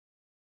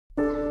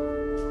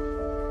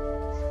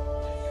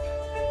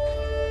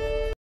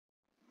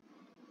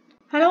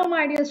Hello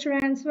my dear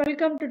students,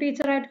 welcome to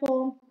Teacher at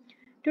Home.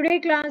 Today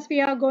class we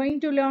are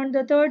going to learn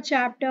the third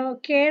chapter,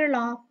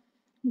 Kerala,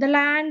 the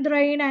land, the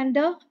rain and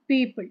the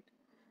people.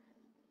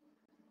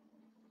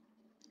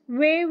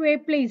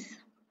 Wait please.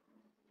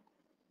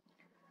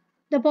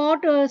 The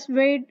porters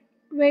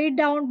weighed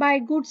down by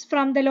goods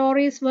from the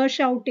lorries were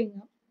shouting.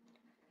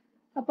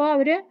 അപ്പോൾ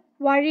അവര്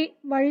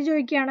വഴി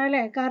ചോദിക്കുകയാണ്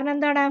അല്ലേ? കാരണം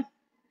എന്താണ്?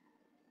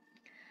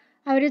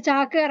 അവര്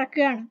ചാക്ക്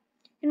ഇറക്കുകയാണ്.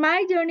 In my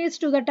journeys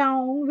to the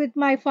town with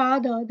my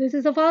father, this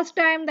is the first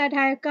time that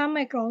I have come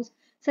across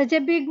such a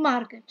big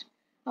market.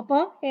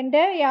 അപ്പോൾ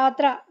എൻ്റെ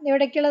യാത്ര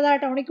എവിടേക്കുള്ളതാ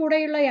ടൗണിൽ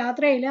കൂടെയുള്ള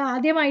യാത്രയിൽ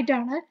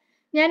ആദ്യമായിട്ടാണ്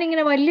ഞാൻ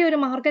ഇങ്ങനെ വലിയൊരു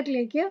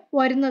മാർക്കറ്റിലേക്ക്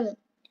വരുന്നത്.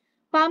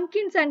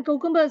 Pumpkins and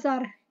cucumbers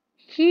are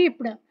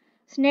heaped.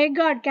 Snake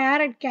gourd,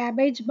 carrot,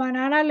 cabbage,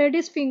 banana,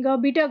 lady's finger,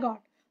 bitter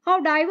gourd. How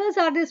diverse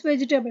are these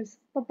vegetables?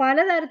 അപ്പോൾ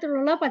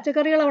പലതരത്തിലുള്ള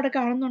പച്ചക്കറികൾ അവിടെ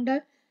കാണുന്നുണ്ട്.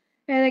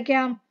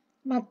 ഏതൊക്കെയാ?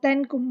 മത്തൻ,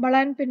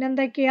 കുമ്പളൻ,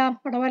 പിന്നെന്തൊക്കെയാ?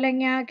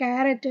 പടവലങ്ങ,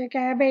 ക്യാരറ്റ്,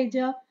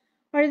 കാബേജ്,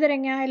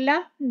 വഴുതനങ്ങ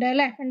എല്ലാം ഉണ്ട്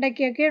അല്ലേ?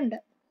 വെണ്ടയ്ക്കൊക്കെ ഉണ്ട്.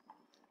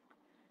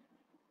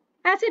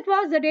 As it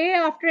was the day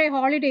after a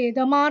holiday,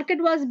 the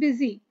market was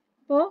busy.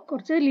 അപ്പോൾ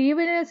കുറച്ച്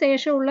ലീവിന്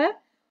ശേഷമുള്ള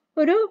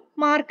ഒരു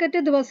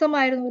മാർക്കറ്റ്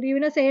ദിവസമായിരുന്നു,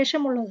 ലീവിന്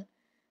ശേഷമുള്ളത്.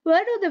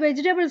 Where do the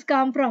vegetables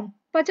come from?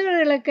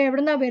 പച്ചക്കറികളൊക്കെ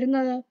എവിടുന്നാ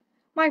വരുന്നത്?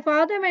 My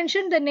father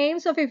mentioned the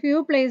names of a few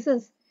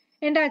places.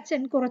 എൻ്റെ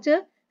അച്ഛൻ കുറച്ച്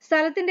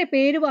സ്ഥലത്തിൻ്റെ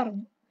പേര്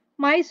പറഞ്ഞു.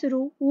 Mysuru,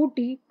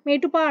 Ooty,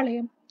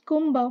 Mettupalayam,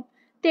 Kumbam,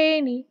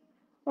 Theni,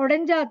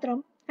 ഒടഞ്ചാത്രം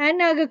and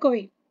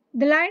Nagakoil.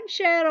 The lion's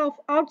share of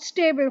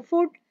outstable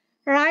food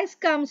rice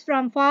comes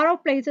from far off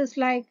places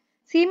like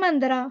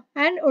Simandara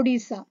and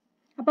Odisha.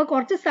 അപ്പോൾ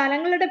കുറച്ച്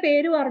സ്ഥലങ്ങളുടെ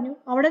പേര് പറഞ്ഞു,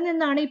 അവിടെ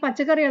നിന്നാണ് ഈ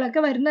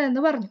പച്ചക്കറികളൊക്കെ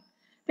വരുന്നതെന്ന് പറഞ്ഞു.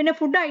 പിന്നെ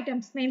food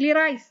items, mainly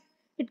rice,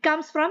 it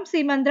comes from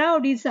Simandara,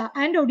 Odisha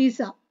and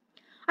Odisha.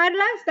 I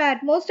realized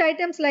that most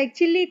items like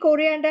chili,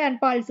 coriander and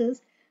pulses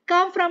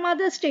come from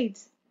other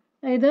states.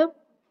 അതായത്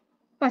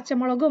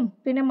പച്ചമുളകും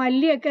പിന്നെ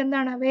മല്ലിയൊക്കെ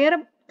എന്താണ് വേറെ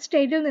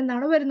സ്റ്റേറ്റിൽ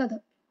നിന്നാണ് വരുന്നത്.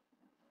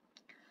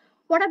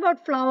 What about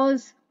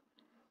flowers?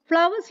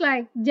 Flowers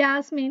like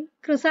jasmine,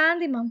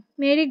 chrysanthemum,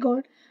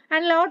 marigold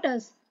and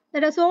lotus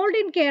that are sold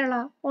in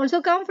Kerala also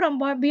come from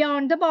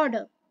beyond the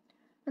border.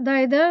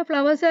 അതായത്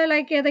flowers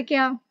like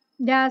ഏതൊക്കെയാ?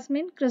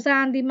 ജാസ്മിൻ,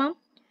 ക്രിസാന്തിമം,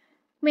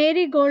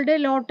 മേരിഗോൾഡ്,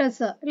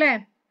 ലോട്ടസ് അല്ലേ?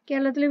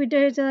 കേരളത്തിൽ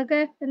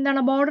വിറ്റഴിച്ചതൊക്കെ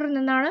എന്താണ് ബോർഡറിൽ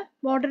നിന്നാണ്,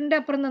 ബോർഡറിന്റെ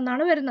അപ്പുറം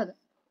നിന്നാണ് വരുന്നത്.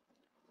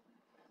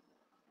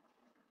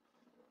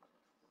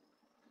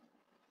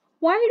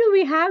 Why do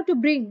we have to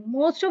bring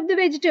most of the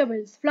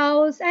vegetables,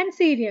 flowers and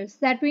cereals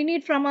that we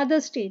need from other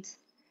states?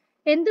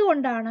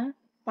 എന്തുകൊണ്ടാണ്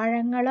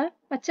പഴങ്ങള്,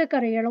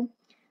 പച്ചക്കറികളും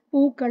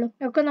പൂക്കളും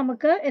ഒക്കെ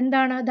നമുക്ക്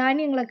എന്താണ്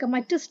ധാന്യങ്ങളൊക്കെ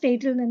മറ്റ്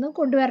സ്റ്റേറ്റിൽ നിന്നും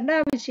കൊണ്ടുവരേണ്ട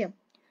ആവശ്യം?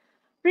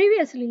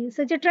 Previously,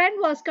 such a trend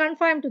was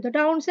confined to the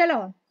towns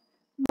alone,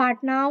 but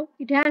now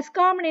it has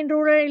come in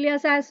rural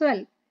areas as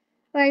well.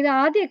 അതായത്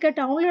ആദ്യമൊക്കെ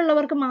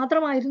ടൗണിലുള്ളവർക്ക്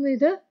മാത്രമായിരുന്നു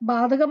ഇത്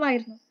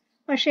ബാധകമായിരുന്നു,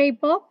 പക്ഷേ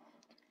ഇപ്പോൾ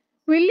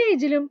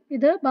വില്ലേജിലും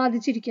ഇത്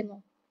ബാധിച്ചിരിക്കുന്നു.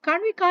 Can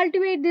we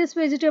cultivate these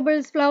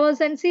vegetables, flowers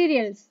and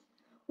cereals?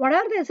 What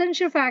are the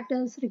essential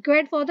factors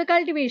required for the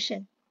cultivation?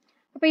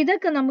 അപ്പോൾ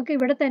ഇതൊക്കെ നമുക്ക്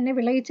ഇവിടെ തന്നെ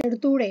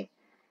വിളയിച്ചെടുത്തൂടെ?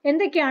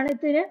 എന്തൊക്കെയാണ്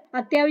ഇതിന്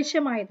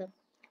അത്യാവശ്യമായത്?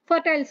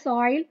 Fertile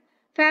soil,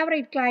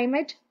 favorable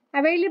climate,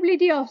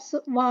 availability of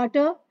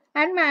water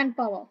and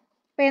manpower.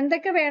 അപ്പോൾ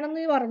എന്തൊക്കെ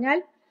വേണമെന്ന്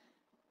പറഞ്ഞാൽ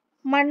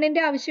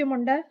മണ്ണിന്റെ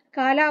ആവശ്യമുണ്ട്,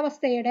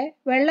 കാലാവസ്ഥയുടെ,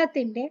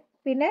 വെള്ളത്തിന്റെ,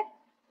 പിന്നെ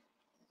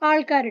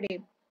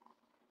ആൾക്കാരുടെയും.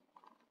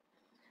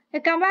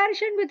 A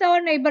comparison with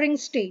our neighboring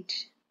state.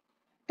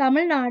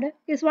 Tamil Nadu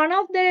is one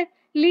of the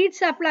lead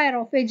supplier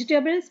of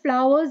vegetables,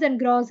 flowers and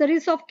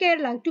groceries of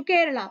Kerala to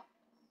Kerala.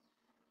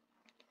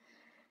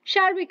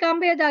 Shall we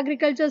compare the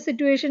agriculture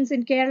situations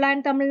in Kerala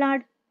and Tamil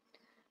Nadu?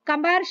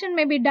 Comparison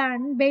may be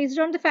done based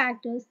on the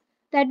factors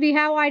that we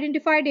have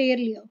identified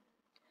earlier.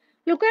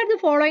 Look at the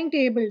following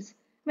tables.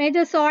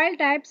 Major soil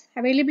types,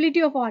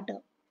 availability of water.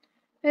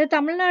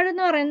 Tamil Nadu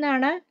എന്ന്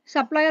പറയുന്നതാണ്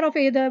supplier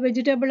of ഏത്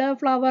vegetable,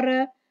 flower,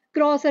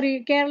 grocery,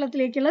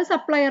 കേരളത്തിലേക്കുള്ള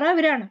supplier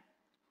അവരാണ്.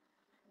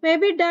 May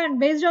be done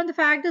based on the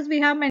factors we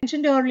have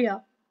mentioned earlier.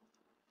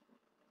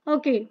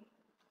 Okay,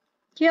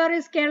 here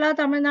is Kerala,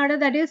 Tamil Nadu,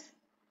 that is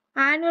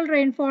annual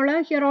rainfall.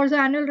 Here also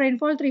annual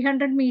rainfall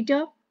 300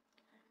 meter.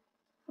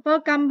 അപ്പോൾ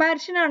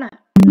comparison ആണ്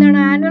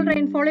എന്താണ് annual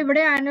rainfall,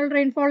 ഇവിടെ annual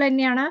rainfall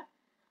തന്നെയാണ്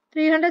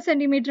 300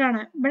 centimetre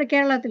ആണ് ഇവിടെ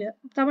കേരളത്തിൽ.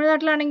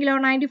 തമിഴ്നാട്ടിലാണെങ്കിലോ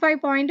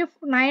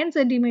 95.9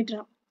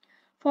 centimetre.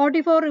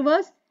 44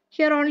 rivers,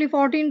 here only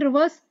 14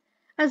 rivers.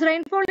 As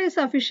rainfall is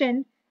sufficient,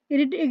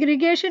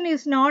 irrigation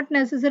is not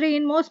necessary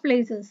in most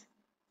places.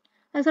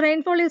 As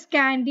rainfall is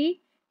scanty,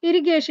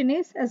 irrigation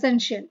is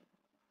essential.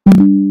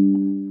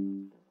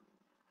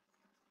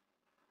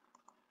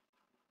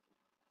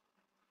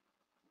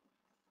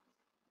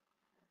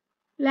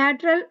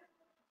 Lateral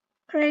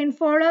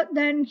rainfall,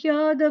 then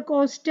here the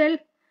coastal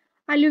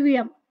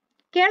alluvium.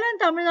 Kerala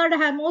and Tamil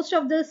Nadu have most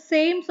of the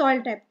same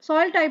soil type.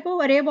 Soil type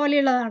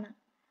ഒരേപോലെയുള്ളതാണ്.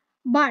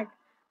 But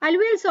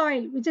alluvial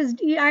soil, which is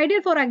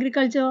ideal for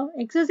agriculture,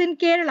 exists in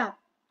Kerala.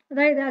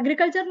 അതായത്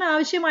അഗ്രികൾച്ചറിന്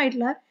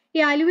ആവശ്യമായിട്ടുള്ള ഈ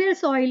അലുവിയൽ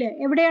soil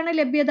എവിടെയാണ്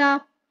ലഭ്യത?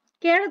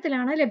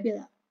 കേരളത്തിലാണ് ലഭ്യത.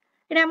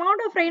 In amount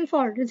of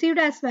rainfall received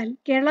as well,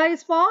 Kerala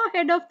is far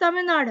ahead of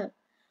Tamil Nadu.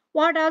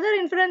 What other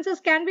inferences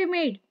can be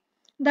made?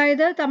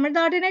 അതായത്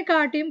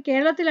തമിഴ്നാട്ടിനെക്കാട്ടിയും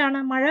കേരളത്തിലാണ്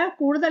മഴ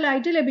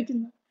കൂടുതലായിട്ട്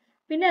ലഭിക്കുന്നത്.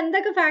 പിന്നെ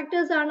എന്തൊക്കെ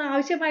ഫാക്ടേഴ്സ് ആണ്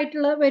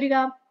ആവശ്യമായിട്ടുള്ളത് വരിക?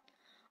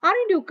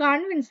 Aren't you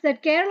convinced that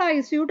Kerala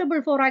is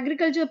suitable for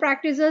agriculture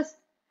practices?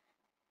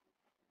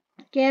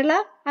 Kerala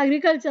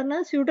അഗ്രികൾച്ചറിന്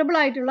suitable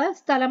ആയിട്ടുള്ള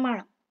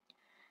സ്ഥലമാണ്.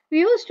 We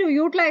used to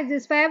utilize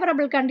these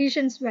favorable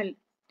conditions well.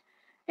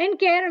 In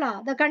Kerala,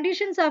 the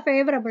conditions are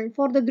favorable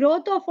for the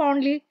growth of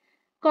only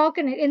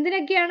coconut.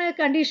 എന്തിനൊക്കെയാണ്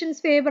conditions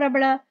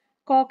favorable?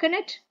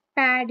 Coconut,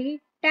 paddy,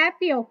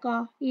 tapioca,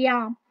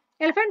 yam,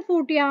 elephant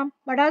foot yam,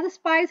 but other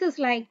spices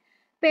like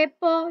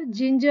pepper,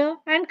 ginger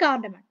and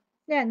cardamom.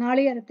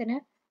 നാളികേരത്തിന്,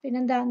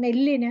 പിന്നെന്താ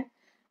നെല്ലിന്,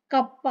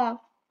 കപ്പ,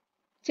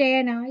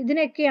 ചേന,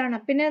 ഇതിനൊക്കെയാണ്.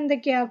 പിന്നെ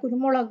എന്തൊക്കെയാ?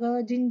 കുരുമുളക്,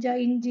 ginger,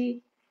 ഇഞ്ചി,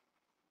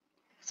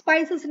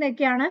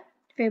 സ്പൈസസിനൊക്കെയാണ്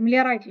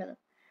familiar ആയിട്ടുള്ളത്.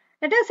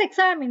 Let us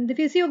examine the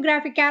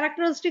physiographic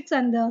characteristics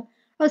and the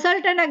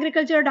resultant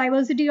agricultural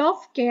diversity of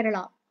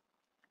Kerala.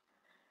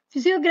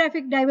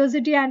 Physiographic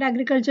diversity and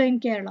agriculture in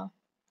Kerala.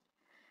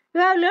 We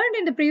have learned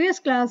in the previous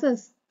classes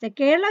that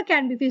Kerala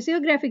can be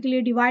physiographically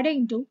divided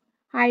into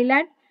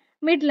highland,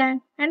 midland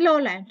and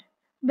lowland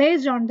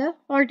based on the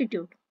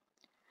altitude.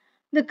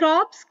 The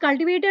crops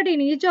cultivated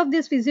in each of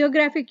these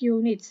physiographic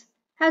units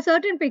have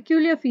certain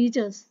peculiar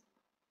features.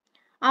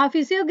 Our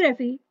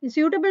physiography is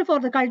suitable for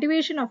the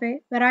cultivation of a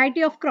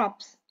variety of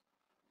crops.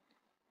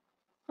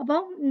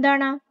 അപ്പോൾ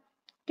എന്താണ്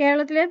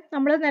കേരളത്തിൽ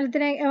നമ്മൾ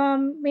നിലത്തിനെ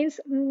means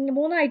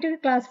മൂന്നായിട്ട്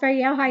classify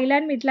ചെയ്യാം: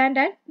 Highland, Midland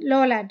and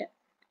lowland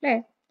അല്ലേ?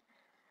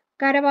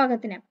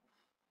 കരഭാഗത്തിന്.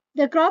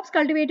 The crops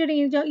cultivated in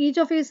each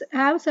of these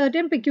have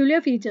certain peculiar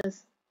features.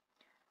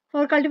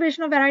 For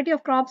cultivation of variety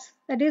of crops,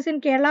 that is in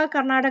Kerala,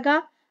 Karnataka,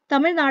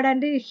 Tamil Nadu,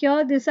 and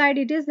here this side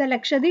it is the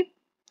Lakshadweep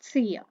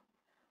Sea.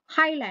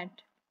 Highland.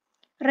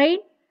 Rain,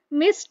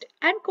 mist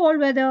and cold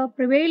weather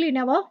prevail in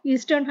our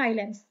eastern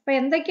highlands. അപ്പോൾ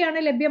എന്തൊക്കെയാണ്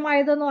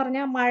ലഭ്യമായതെന്ന്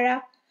പറഞ്ഞാൽ മഴ,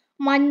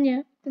 മഞ്ഞ്,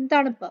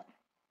 തണുപ്പ്.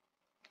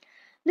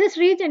 This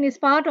region is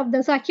part of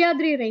the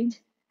Sahyadri range,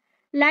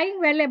 lying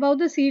well above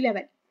the sea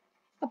level.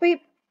 അപ്പോൾ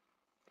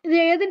ഇത്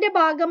ഏതിൻ്റെ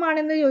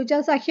ഭാഗമാണെന്ന്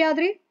ചോദിച്ചാൽ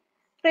സഹ്യാദ്രി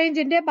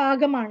റേഞ്ചിൻ്റെ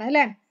ഭാഗമാണ്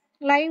അല്ലേ?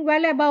 Lying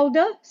well above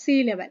the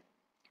sea level.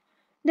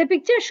 The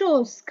picture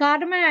shows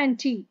cardamom and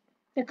tea,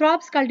 the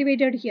crops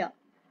cultivated here.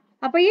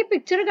 അപ്പോൾ ഈ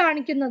പിക്ചർ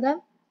കാണിക്കുന്നത്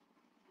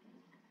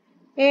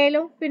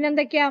ഏലവും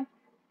പിന്നെന്തൊക്കെയാ?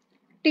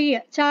 ടീ,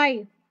 ചായ.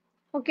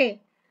 Okay.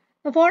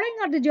 The following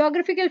are the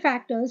geographical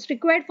factors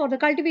required for the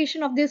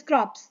cultivation of these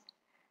crops: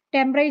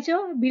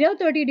 temperature below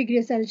 30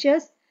 degrees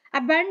Celsius,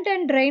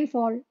 abundant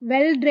rainfall,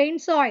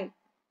 well-drained soil.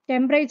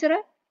 Temperature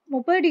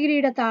 30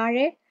 ഡിഗ്രിയുടെ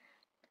താഴെ,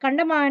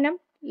 കണ്ടമാനം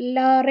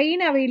rain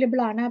available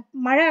ആണ്,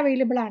 മഴ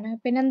അവൈലബിൾ ആണ്.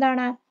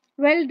 പിന്നെന്താണ്?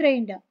 വെൽ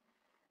ഡ്രെയിൻഡ്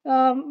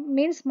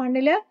മീൻസ്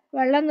മണ്ണിൽ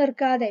വെള്ളം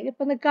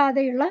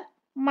നിൽക്കാതെയുള്ള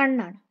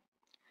മണ്ണാണ്.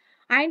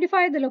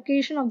 Identify the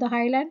location of the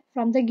highland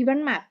from the given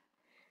map.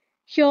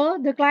 Here,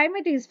 the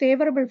climate is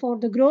favorable for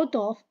the growth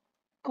of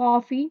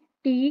coffee,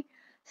 tea,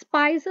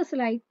 spices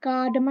like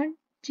cardamom,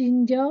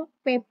 ginger,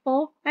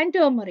 pepper, and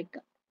turmeric.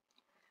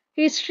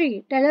 History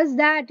tells us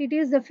that it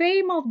is the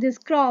fame of this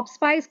crop,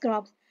 spice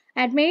crops,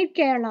 that made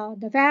Kerala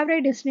the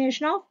favorite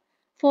destination of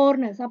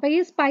foreigners. അപ്പോൾ ഈ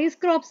spice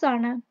crops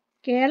ആണ്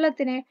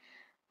കേരളത്തിനെ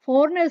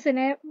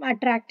ഫോറിനേഴ്സിനെ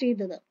attract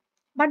ചെയ്തത്.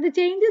 But the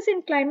changes in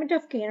climate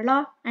of Kerala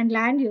and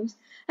land use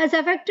has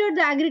affected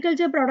the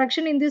agriculture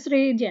production in this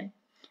region.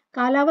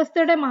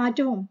 കാലാവസ്ഥയുടെ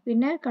മാറ്റവും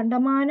പിന്നെ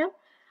കണ്ടമാനം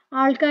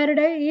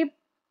ആൾക്കാരുടെ ഈ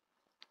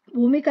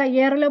ഭൂമി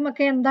കയ്യേറലും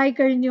ഒക്കെ എന്തായി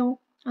കഴിഞ്ഞു?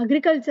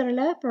 അഗ്രികൾച്ചറൽ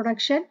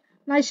പ്രൊഡക്ഷൻ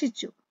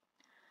നശിച്ചു.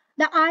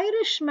 The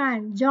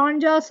Irishman John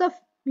Joseph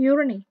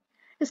Murray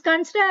is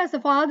considered as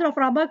the father of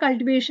rubber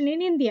cultivation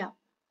in India.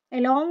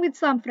 Along with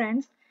some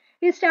friends,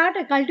 he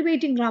started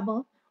cultivating rubber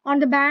on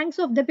the banks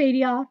of the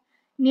Periyar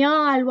near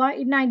Alva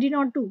in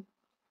 1902.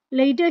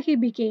 Later he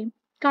became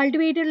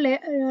cultivated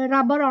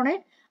rubber on a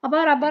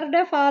അപ്പോൾ റബ്ബറിന്റെ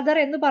father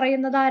എന്ന്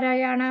പറയുന്നത്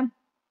ആരായാണ്?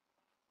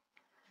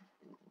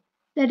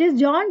 That is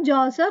John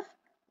Joseph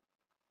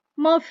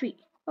Murphy.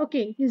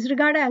 Okay, he is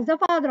regarded as the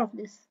father of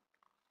this.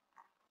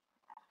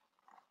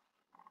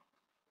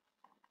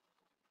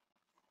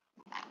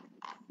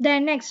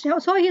 Then next,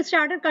 so he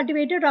started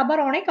cultivating rubber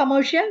on a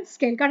commercial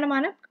scale.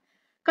 കണ്ടമാനം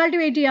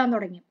cultivate ചെയ്യാൻ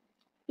തുടങ്ങി.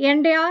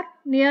 NDR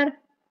near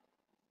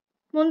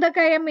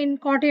Mundakayam in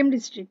Kottayam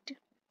district.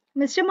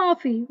 Mr.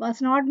 Murphy was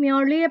not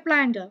merely a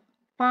planter.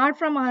 Apart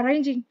from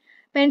arranging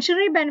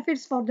pensionary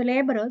benefits for the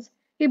laborers,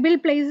 he built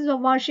places of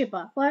worship.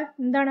 അപ്പോൾ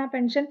എന്താണ്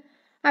pension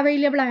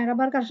available ആയ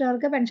rubber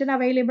കർഷകർക്ക് pension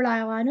available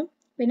ആവാനും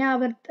പിന്നെ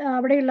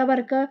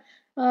അവിടെയുള്ളവർക്ക്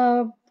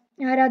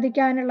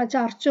ആരാധിക്കാനുള്ള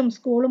ചർച്ചും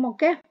സ്കൂളും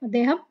ഒക്കെ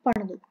അദ്ദേഹം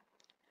പണിതു.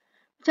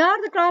 Which are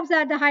the crops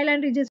that the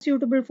highland region is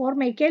suitable for?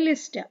 Make a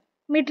list.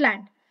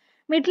 Midland.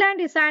 Midland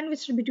is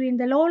sandwiched between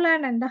the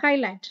lowland and the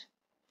highland.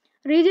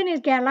 Region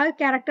in Kerala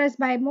characterized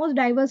by most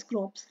diverse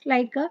crops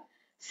like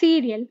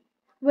cereal,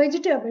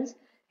 vegetables,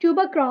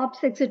 tuber crops,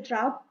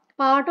 etc.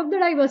 Part of the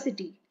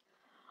diversity.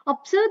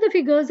 Observe the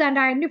figures and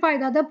identify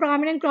the other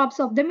prominent crops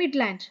of the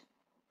midland.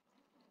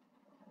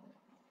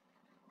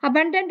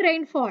 Abundant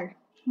rainfall,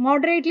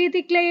 moderately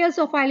thick layers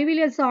of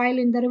alluvial soil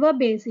in the river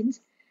basins,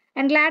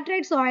 and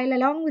laterite soil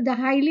along with the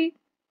highly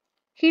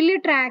Hilly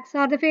tracts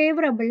are the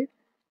favorable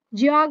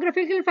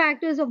geographical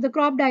factors of the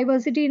crop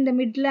diversity in the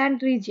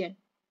Midland region.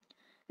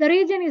 The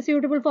region is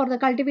suitable for the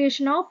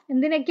cultivation of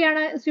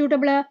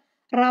suitable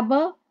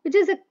rubber, which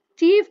is a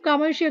chief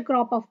commercial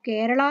crop of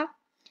Kerala.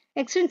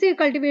 Extensive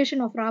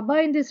cultivation of rubber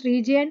in this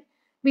region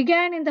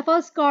began in the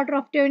first quarter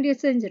of 20th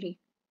century.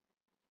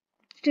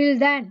 Till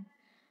then,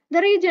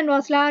 the region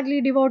was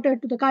largely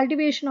devoted to the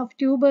cultivation of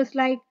tubers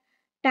like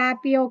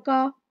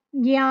tapioca,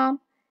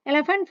 yam,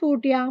 elephant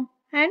foot yam,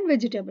 and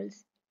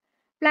vegetables.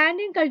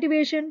 Planting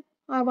cultivation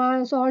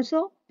was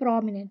also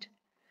prominent.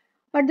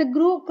 But the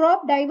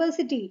crop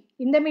diversity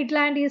in the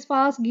Midland is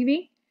fast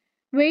giving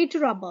way to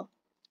rubber.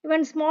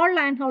 Even small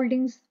land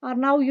holdings are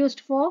now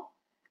used for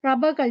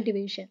rubber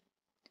cultivation.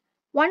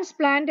 Once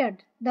planted,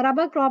 the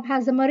rubber crop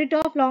has the merit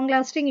of long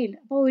lasting yield.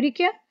 അപ്പോൾ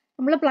ഒരിക്കൽ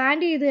നമ്മൾ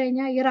plant ചെയ്ത്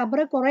കഴിഞ്ഞാൽ ഈ rubber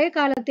കുറേ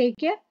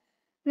കാലത്തേക്ക്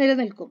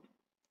നിലനിൽക്കും.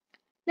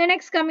 The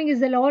next coming is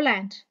the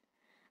lowland.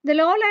 The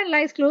lowland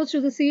lies close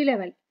to the sea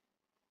level.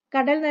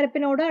 കടൽ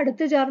നിരപ്പിനോട്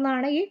അടുത്ത്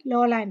ചേർന്നാണ് ഈ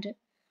lowland.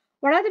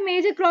 What are the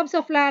major crops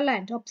of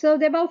lowland? Observe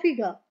the above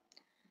figure.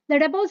 The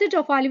deposit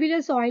of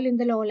alluvial soil in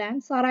the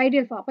lowlands are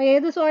ideal for. അപ്പോൾ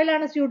ഏത്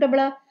സോയിലാണ്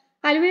suitable?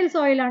 Alluvial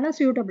soil ആണ്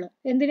suitable.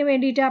 എന്തിനു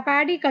വേണ്ടിയിട്ട്?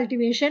 Paddy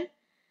cultivation.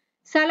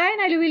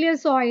 Saline alluvial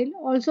soil,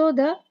 also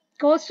the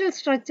coastal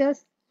structures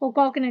for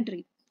coconut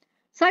tree.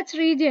 Such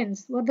regions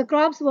where the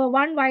crops were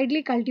once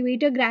widely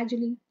cultivated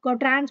gradually got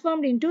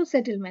transformed into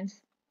settlements.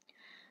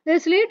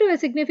 This led to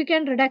a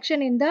significant reduction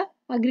in the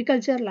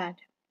agriculture land.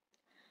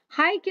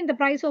 Hike in the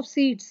price of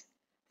seeds,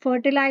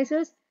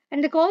 fertilizers,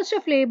 and the cost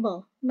of labor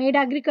made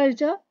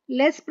agriculture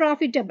less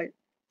profitable.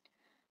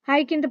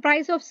 Hike in the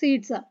price of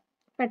seeds.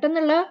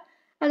 പെട്ടെന്നുള്ള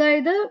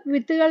അതായത്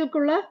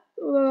വിത്തുകൾക്കുള്ള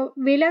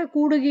വില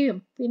കൂടുകയും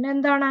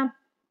പിന്നെന്താണ്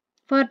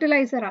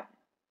ഫെർട്ടിലൈസറാണ്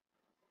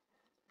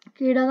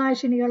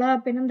കീടനാശിനികൾ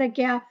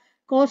പിന്നെന്തൊക്കെയാ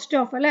cost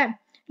of അല്ലെ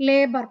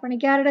labour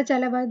പണിക്കാരുടെ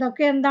ചെലവ്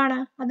ഇതൊക്കെ എന്താണ്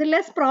അത്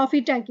ലെസ്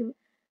പ്രോഫിറ്റ് ആക്കി.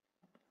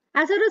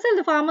 As A result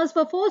the farmers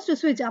were forced to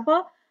switch. അപ്പോൾ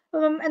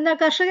എന്താ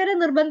കർഷകരെ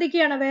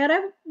നിർബന്ധിക്കുകയാണ് വേറെ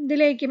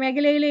ഇതിലേക്ക്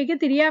മേഖലയിലേക്ക്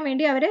തിരിയാൻ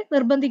വേണ്ടി അവരെ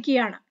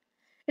നിർബന്ധിക്കുകയാണ്.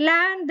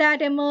 Land that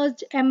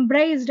emerged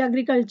embraced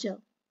agriculture.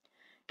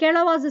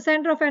 Kerala was the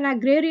center of an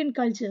agrarian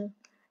culture.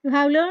 You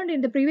have learned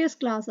in the previous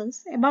classes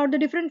about the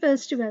different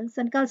festivals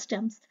and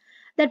customs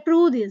that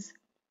prove this.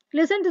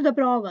 Listen to the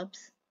proverbs.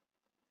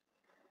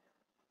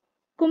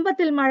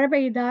 കുംഭത്തിൽ മഴ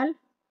പെയ്താൽ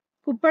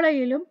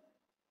കുപ്പളയിലും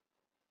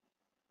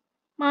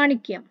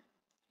മാണിക്യം.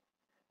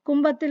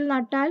 കുംഭത്തിൽ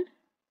നട്ടാൽ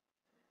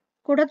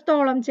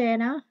കുടത്തോളം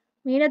ചേന,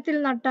 മീനത്തിൽ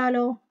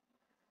നട്ടാലോ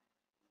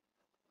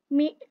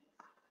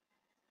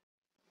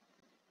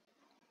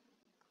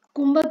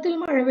കുംഭത്തിൽ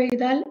മഴ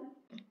പെയ്താൽ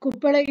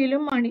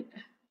കുപ്പളയിലും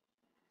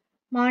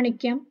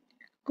മാണിക്യം.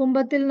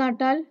 കുംഭത്തിൽ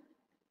നട്ടാൽ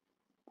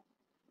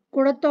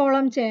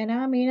കുടത്തോളം ചേന,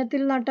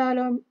 മീനത്തിൽ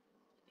നട്ടാലോ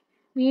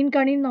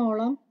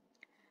മീൻകണിന്നോളം,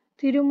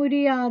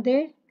 തിരുമുരിയാതെ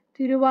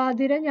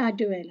തിരുവാതിര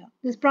ഞാറ്റുവേല.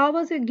 This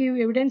proverbs give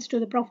evidence to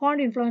the profound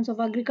influence of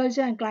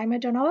agriculture and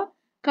climate on our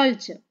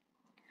culture.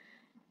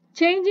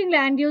 Changing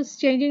land use,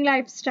 changing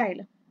lifestyle.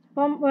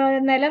 അപ്പം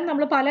നിലം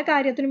നമ്മൾ പല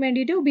കാര്യത്തിനും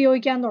വേണ്ടിയിട്ട്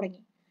ഉപയോഗിക്കാൻ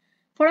തുടങ്ങി.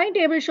 Following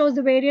table shows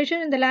the variation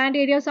in the land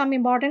area of some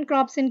important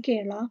crops in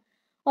Kerala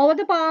over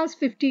the past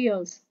 50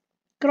 years.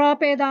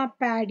 Crop ഏതാ?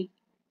 Paddy.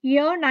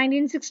 Year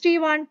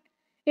 1961,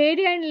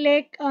 area in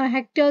lake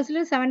hectares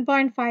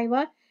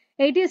 7.5,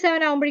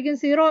 87 ആകുമ്പോഴേക്കും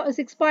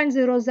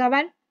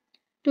 6.07,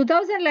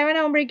 2011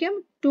 ആകുമ്പോഴേക്കും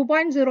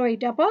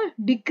 2.08. അപ്പോൾ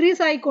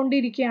ഡിക്രീസ്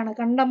ആയിക്കൊണ്ടിരിക്കുകയാണ്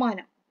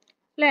കണ്ടമാനം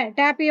അല്ലേ?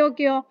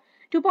 ടാപ്പിയോക്കയോ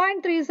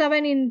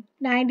 2.37 in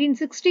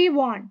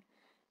 1961,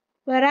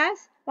 whereas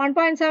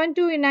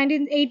 1.72 in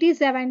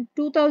 1987,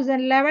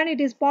 2011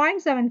 it is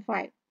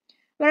 0.75.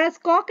 Whereas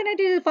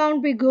coconut is found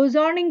to be goes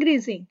on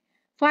increasing,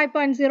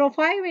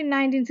 5.05 in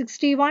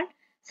 1961,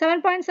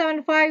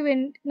 7.75 in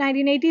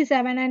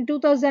 1987 and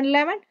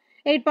 2011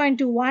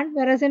 8.21,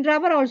 whereas in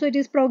rubber also it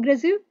is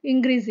progressive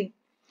increasing,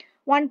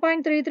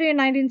 1.33 in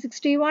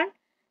 1961,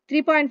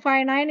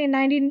 3.59 in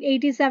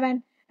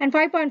 1987 and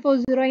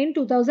 5.40 in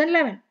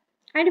 2011.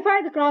 Identify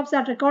the crops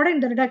that recorded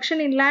the reduction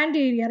in land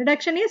area.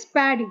 Reduction is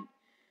paddy.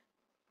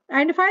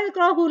 Identify the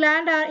crop whose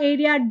land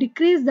area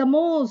decreased the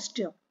most.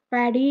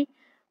 Paddy.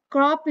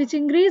 Crop which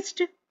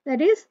increased,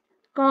 that is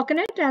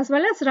coconut as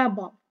well as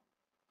rubber.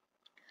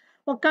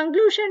 What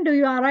conclusion do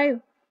you arrive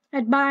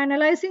at by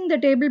analyzing the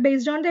table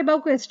based on the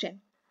above question?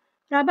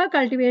 Rubber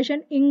cultivation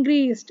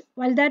increased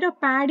while that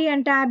of paddy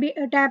and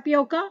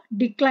tapioca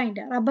declined.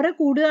 Rubber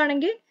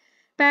കൂടുകയാണെങ്കിൽ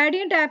paddy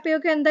and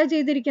tapioca എന്താ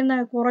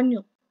ചെയ്തിരിക്കുന്നത്?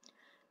 കുറഞ്ഞു.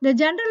 The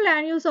general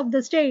land use of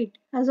the state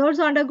has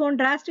also undergone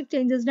drastic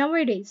changes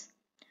nowadays.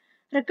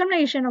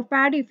 Reclamation of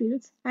paddy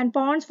fields and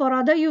ponds for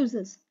other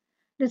uses,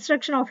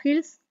 destruction of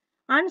hills,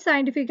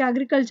 unscientific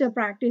agriculture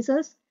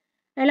practices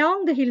along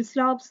the hill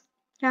slopes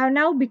have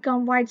now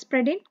become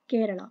widespread in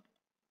Kerala.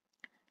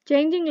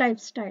 Changing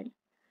lifestyle.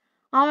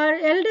 Our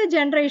elder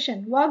generation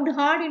worked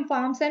hard in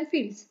farms and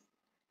fields.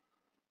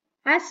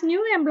 As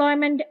new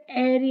employment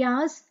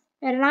areas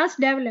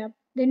developed,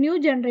 the new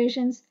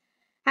generation's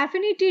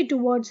affinity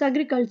towards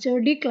agriculture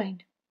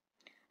declined.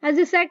 As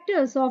the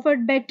sectors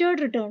offered better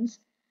returns,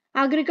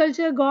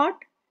 agriculture got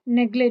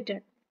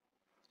neglected.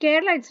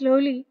 Kerala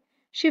slowly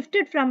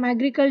shifted from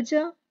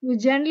agriculture,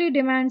 which generally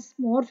demands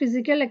more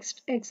physical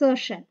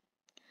exertion.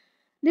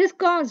 This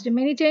caused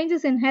many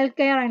changes in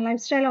healthcare and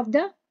lifestyle of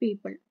the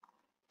people.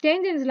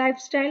 Change in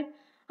lifestyle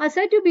are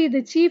said to be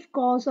the chief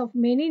cause of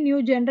many new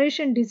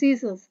generation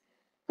diseases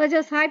such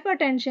as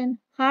hypertension,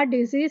 heart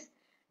disease,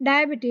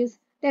 diabetes.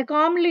 They are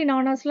commonly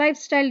known as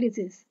lifestyle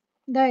disease.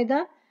 അതായത്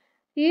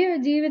ഈ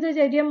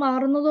ജീവിതചര്യം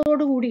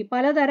മാറുന്നതോടുകൂടി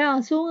പലതരം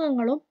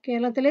അസുഖങ്ങളും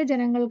കേരളത്തിലെ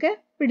ജനങ്ങൾക്ക്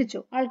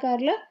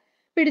ആൾക്കാരിൽ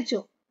പിടിച്ചു.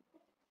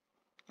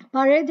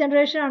 പഴയ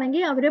generation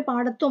ആണെങ്കിൽ അവർ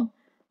പാടത്തും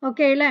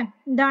ഒക്കെ അല്ലേ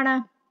എന്താണ്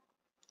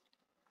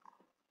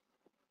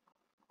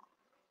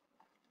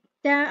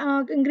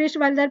increased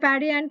while their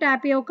paddy and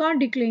tapioca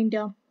declined.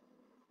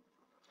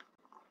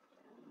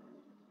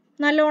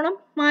 നല്ലോണം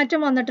മാറ്റം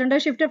വന്നിട്ടുണ്ട്.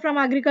 Shifted from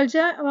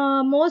agriculture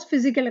most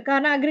physical,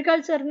 കാരണം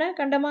അഗ്രികൾച്ചറിന്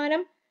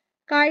കണ്ടമാനം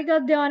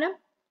കായികാധ്വാനം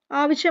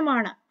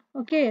ആവശ്യമാണ്.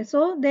 Okay, so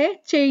they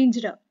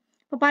changed.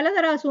 അപ്പോൾ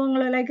പലതരം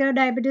അസുഖങ്ങൾ like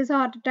diabetes,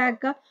 heart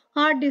attack,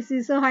 heart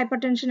disease, hyper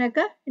tension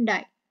ഒക്കെ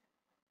ഉണ്ടായി.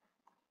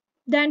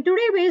 Then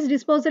today waste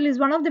disposal is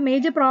one of the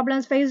major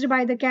problems faced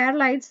by the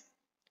Keralites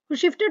who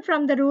shifted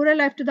from the rural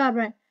life to the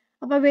urban.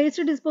 അപ്പോൾ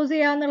waste dispose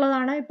ചെയ്യുക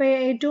എന്നുള്ളതാണ് ഇപ്പോൾ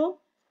ഏറ്റവും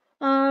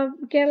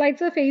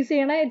Keralites face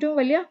ചെയ്യണ ഏറ്റവും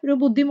വലിയ ഒരു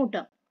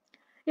ബുദ്ധിമുട്ട്.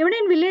 ഇവിടെ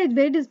in village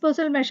waste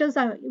disposal measures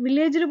ആണ്,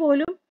 വില്ലേജിൽ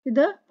പോലും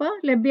ഇത് ഇപ്പോൾ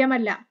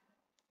ലഭ്യമല്ല.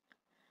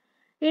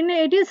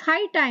 It is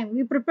high time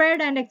we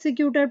prepared and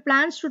executed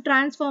plans to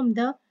transform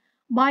the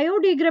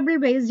biodegradable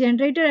waste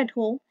generated at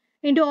home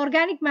into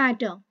organic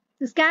matter.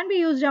 This can be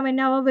used in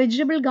our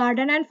vegetable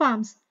garden and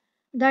farms.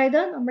 അതായത്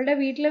നമ്മുടെ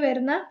വീട്ടിൽ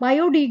വരുന്ന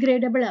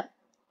ബയോഡിഗ്രേഡബിൾ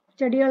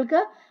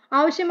ചെടികൾക്ക്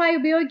ആവശ്യമായി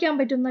ഉപയോഗിക്കാൻ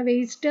പറ്റുന്ന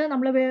waste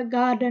നമ്മൾ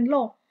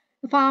ഗാർഡനിലോ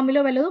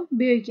ഫാമിലോ വല്ലതും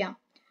ഉപയോഗിക്കാം.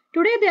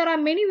 Today there are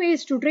many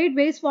ways to treat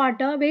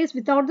wastewater waste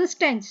without the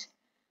stench.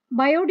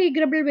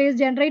 Biodegradable waste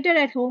generated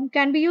at home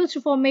can be used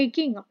for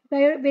making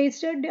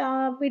waste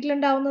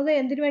വീട്ടിലുണ്ടാവുന്നത്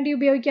എന്തിനു വേണ്ടി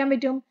ഉപയോഗിക്കാൻ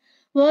പറ്റും?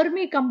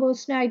 വെർമി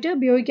കമ്പോസ്റ്റിനായിട്ട്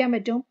ഉപയോഗിക്കാൻ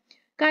പറ്റും.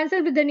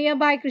 Consult with the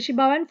nearby Krishi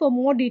Bhavan for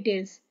more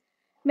details.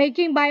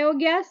 Making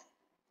biogas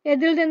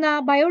ഇതിൽ നിന്ന്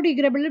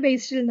biodegradable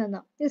waste ൽ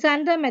നിന്ന് is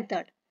another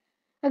method.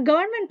 A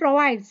government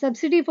provides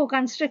subsidy for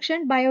construction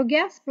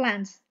biogas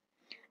plants.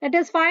 Let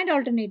us find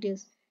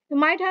alternatives. You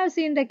might have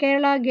seen that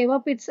Kerala gave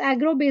up its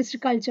agro-based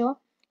culture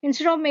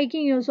instead of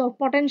making use of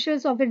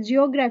potentials of its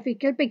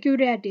geographical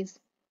peculiarities.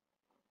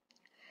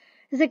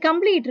 Is a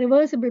complete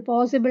reversible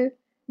possible?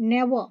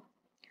 Never.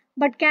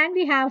 But can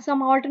we have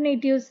some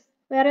alternatives?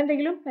 വേറെ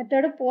എന്തെങ്കിലും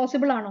method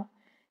possible ആണോ?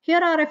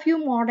 Here are a few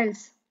models.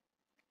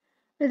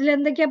 ഇതിൽ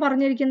എന്തൊക്കെയാണ്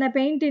പറഞ്ഞിരിക്കുന്നത്?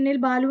 Paint ടിന്നിൽ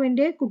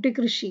ബാലുവിൻ്റെ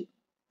കുട്ടിക്കൃഷി,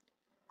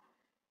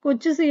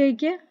 കൊച്ചു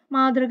സിയയ്ക്ക്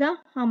മാതൃക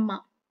അമ്മ.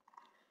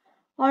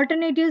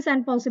 Alternatives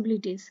and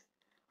possibilities.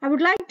 I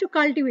would like to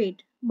cultivate,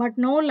 but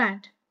no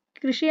land.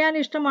 കൃഷി ചെയ്യാൻ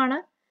ഇഷ്ടമാണ്,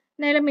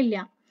 നിലമില്ല.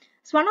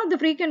 It's one of the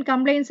frequent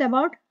complaints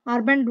about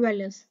urban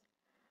dwellers.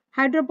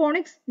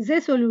 Hydroponics is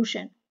a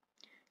solution.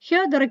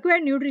 Here the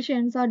required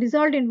nutrients are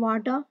dissolved in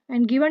water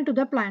and given to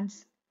the plants.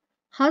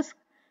 Husk,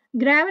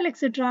 gravel,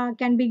 etc.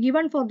 can be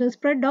given for the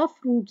spread of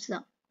roots.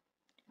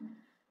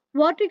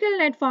 Vertical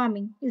net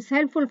farming is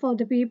helpful for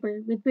the people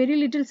with very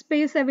little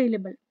space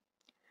available.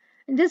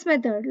 In this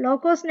method,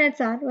 low-cost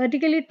nets are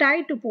vertically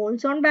tied to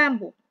poles on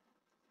bamboo.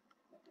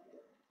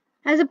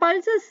 As the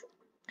pulses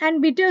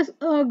and bitter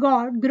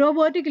gourd grow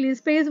vertically,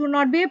 space would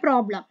not be a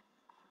problem.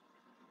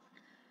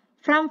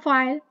 From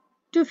file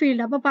to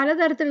field. അപ്പോൾ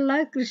പലതരത്തിലുള്ള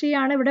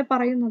കൃഷിയാണ് ഇവിടെ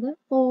പറയുന്നത്.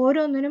 അപ്പോൾ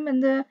ഓരോന്നിനും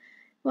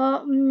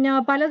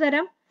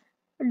പലതരം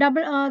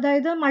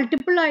അതായത്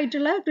multiple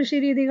ആയിട്ടുള്ള കൃഷി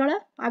രീതികൾ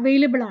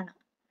അവൈലബിൾ ആണ്.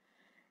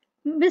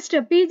 Mr.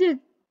 P.J.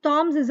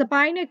 Thoms is a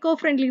pioneer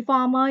eco-friendly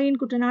farmer in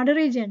Kutanad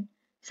region.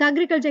 His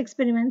agriculture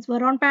experiments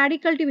were on paddy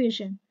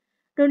cultivation.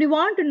 Don't you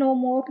want to know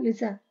more?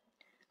 Listen.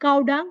 Cow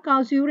dung,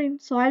 cow's urine,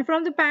 soil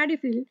from the paddy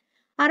field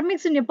are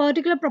mixed in a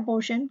particular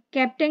proportion,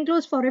 kept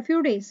enclosed for a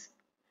few days.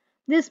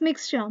 This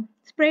mixture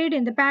sprayed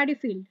in the paddy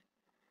field.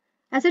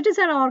 As it is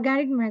an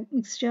organic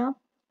mixture,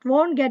 it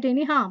won't get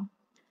any harm.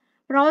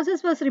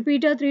 Process was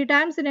repeated 3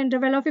 times in an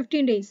interval of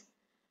 15 days.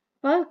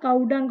 അപ്പോൾ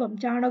കൗഡങ്കും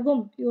ചാണകവും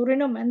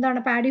യൂറിനും എന്താണ്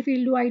paddy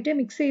ഫീൽഡുമായിട്ട്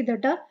mix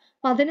ചെയ്തിട്ട്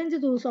 15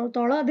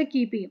 ദിവസത്തോളം അത്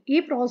keep ചെയ്യും. ഈ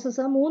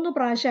process 3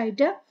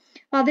 പ്രാവശ്യമായിട്ട്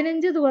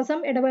 15 ദിവസം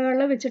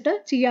ഇടവേള വെച്ചിട്ട്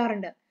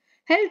ചെയ്യാറുണ്ട്.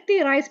 Healthy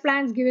rice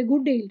plants give A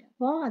good yield.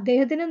 അപ്പോൾ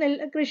അദ്ദേഹത്തിന്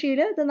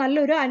നെൽകൃഷിയിൽ ഇത്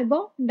നല്ലൊരു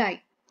അനുഭവം ഉണ്ടായി.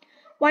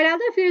 While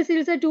other fields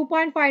yields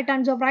 2.5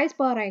 tons of rice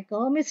per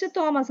acre, Mr.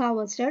 Thomas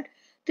harvested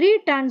 3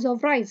 tons of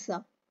rice.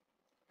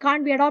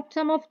 Can't we adopt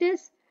some of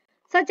this?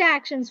 Such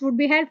actions would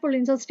be helpful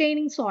in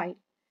sustaining soil.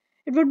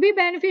 It would be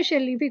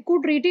beneficial if we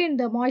could retain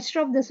the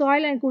moisture of the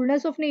soil and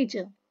coolness of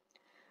nature.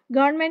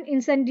 Government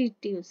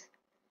incentives.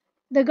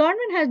 The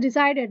government has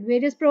decided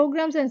various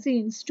programs and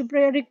schemes to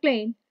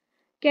reclaim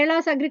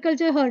Kerala's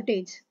agriculture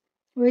heritage.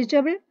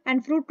 Vegetable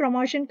and Fruit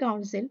Promotion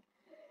Council,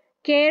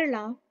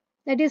 Kerala,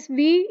 that is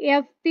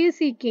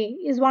VFPCK,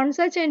 is one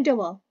such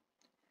endeavor.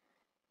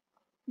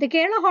 The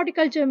Kerala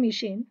Horticulture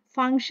Mission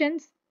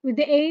functions with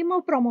the aim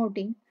of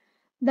promoting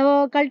the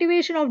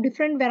cultivation of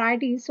different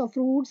varieties of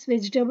fruits,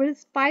 vegetables,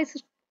 spice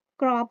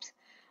crops,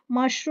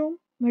 mushroom,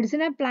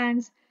 medicinal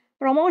plants,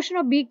 Promotion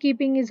of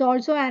beekeeping is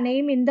also an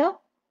aim in the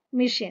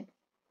mission.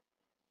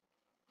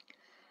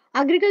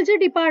 Agriculture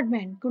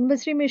Department,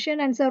 Kumbasri Mission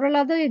and several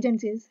other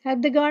agencies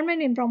help the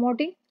government in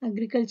promoting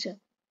agriculture.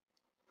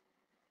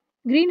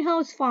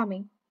 Greenhouse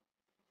farming.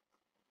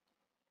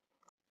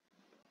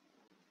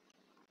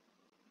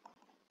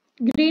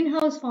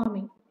 Greenhouse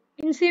farming.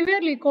 In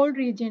severely cold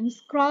regions,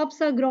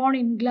 crops are grown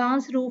in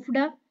glass-roofed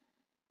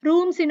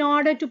rooms in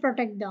order to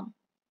protect them.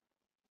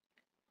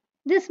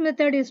 This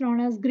method is known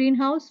as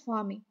greenhouse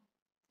farming.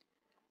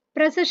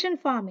 Precision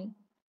farming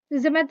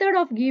is a method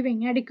of giving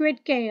adequate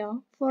care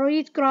for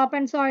each crop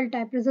and soil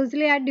type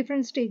precisely at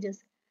different stages.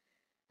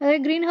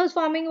 അതായത് green house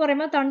farming എന്ന്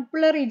പറയുമ്പോൾ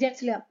തണുപ്പുള്ള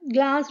റീജിയൻസിൽ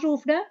glass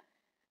roofed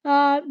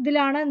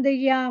ഇതിലാണ് എന്ത്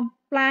ചെയ്യുക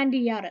plant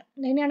ചെയ്യാറ്.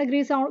 അതിനെയാണ്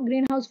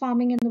green house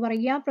farming എന്ന്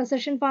പറയുക.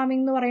 പ്രൊസഷൻ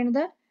ഫാമിംഗ് എന്ന്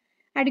പറയുന്നത്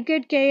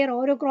അഡിക്വേറ്റ് കെയർ,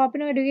 ഓരോ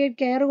ക്രോപ്പിനും അഡിക്വേറ്റ്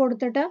കെയർ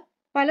കൊടുത്തിട്ട്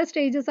പല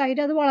സ്റ്റേജസ്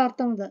ആയിട്ട് അത്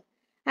വളർത്തുന്നത്.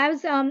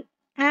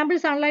 Ample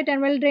sunlight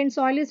and well drain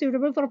soil is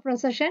suitable for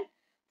precision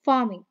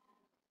farming.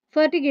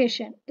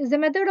 Fertigation is the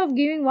method of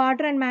giving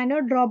water and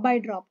manure drop by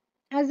drop.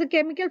 As the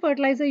chemical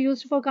fertilizer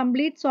used for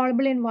complete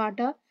soluble in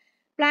water,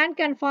 plant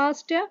can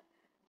fast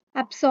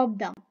absorb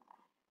them.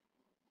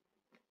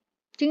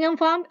 Chingham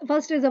Farm,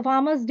 first is a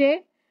Farmers' Day.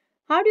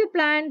 How do you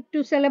plan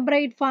to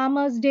celebrate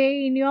Farmers' Day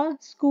in your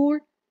school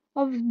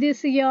of this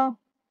year?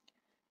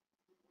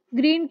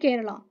 Green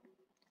Kerala.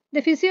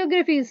 The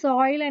physiography,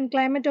 soil and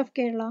climate of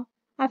Kerala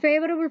are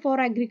favorable for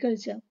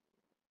agriculture.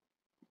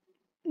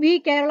 We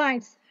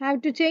Keralites have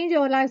to change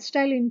our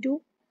lifestyle into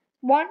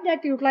one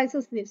that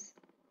utilizes this.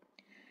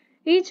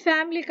 Each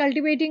family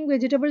cultivating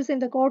vegetables in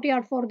the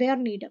courtyard for their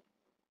need.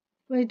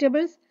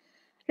 Vegetables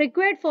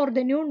required for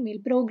the noon meal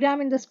program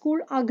in the school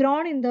are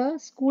grown in the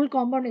school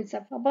compound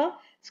itself. അപ്പോൾ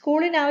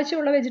സ്കൂളിന്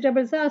ആവശ്യമുള്ള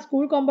vegetables ആ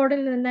school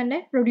കോമ്പൗണ്ടിൽ നിന്ന് തന്നെ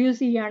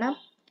produce ചെയ്യാണ്.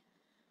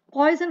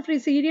 Poison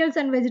free cereals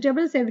and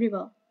vegetables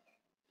everywhere.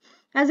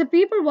 As the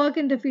people work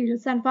in the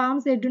fields and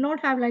farms, they do not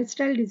have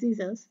lifestyle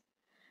diseases.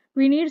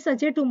 We need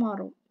such a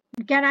tomorrow.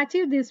 We can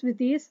achieve this with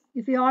ease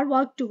if we all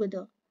work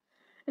together.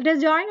 Let us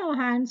join our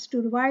hands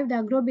to revive the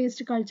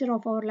agro-based culture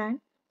of our land.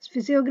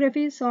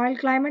 Physiography, soil,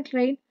 climate,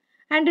 rain,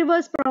 and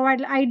rivers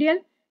provide ideal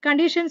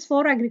conditions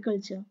for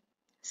agriculture.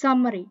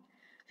 Summary.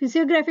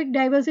 Physiographic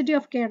diversity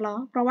of Kerala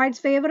provides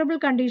favorable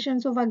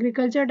conditions of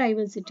agriculture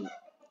diversity.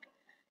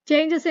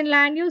 Changes in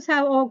land use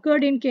have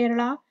occurred in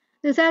Kerala.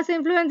 This has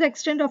influenced the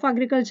extent of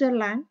agricultural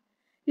land.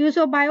 Use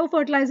of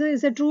biofertilizer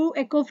is a true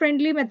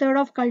eco-friendly method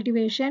of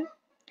cultivation.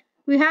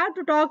 We have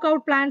to talk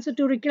out plans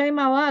to reclaim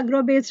our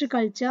agro-based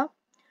culture.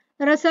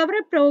 There are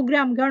several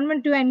programs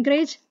government to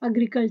encourage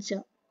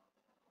agriculture.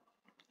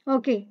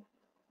 Okay.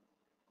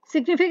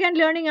 Significant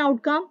learning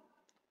outcome.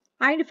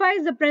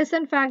 Identifies the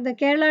present fact that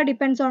Kerala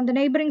depends on the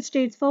neighboring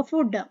states for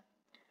food.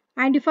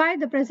 Identify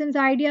the present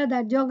idea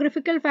that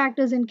geographical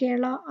factors in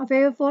Kerala are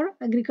favorable for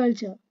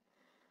agriculture.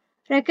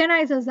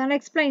 Recognizes and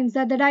explains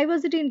that the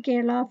diversity in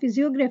Kerala,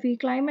 physiography,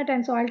 climate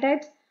and soil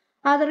types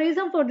are the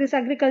reason for this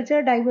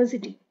agriculture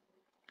diversity.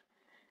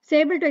 Is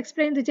able to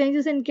explain the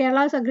changes in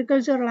Kerala's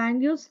agricultural land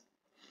use.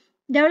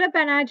 Develop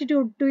an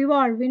attitude to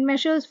evolve in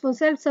measures for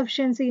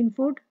self-sufficiency in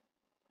food.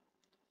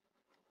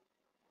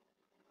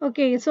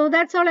 Okay, so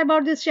that's all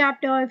about this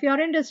chapter. If you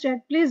are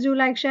interested, please do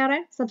like, share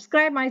and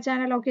subscribe my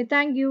channel. Okay,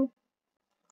 thank you.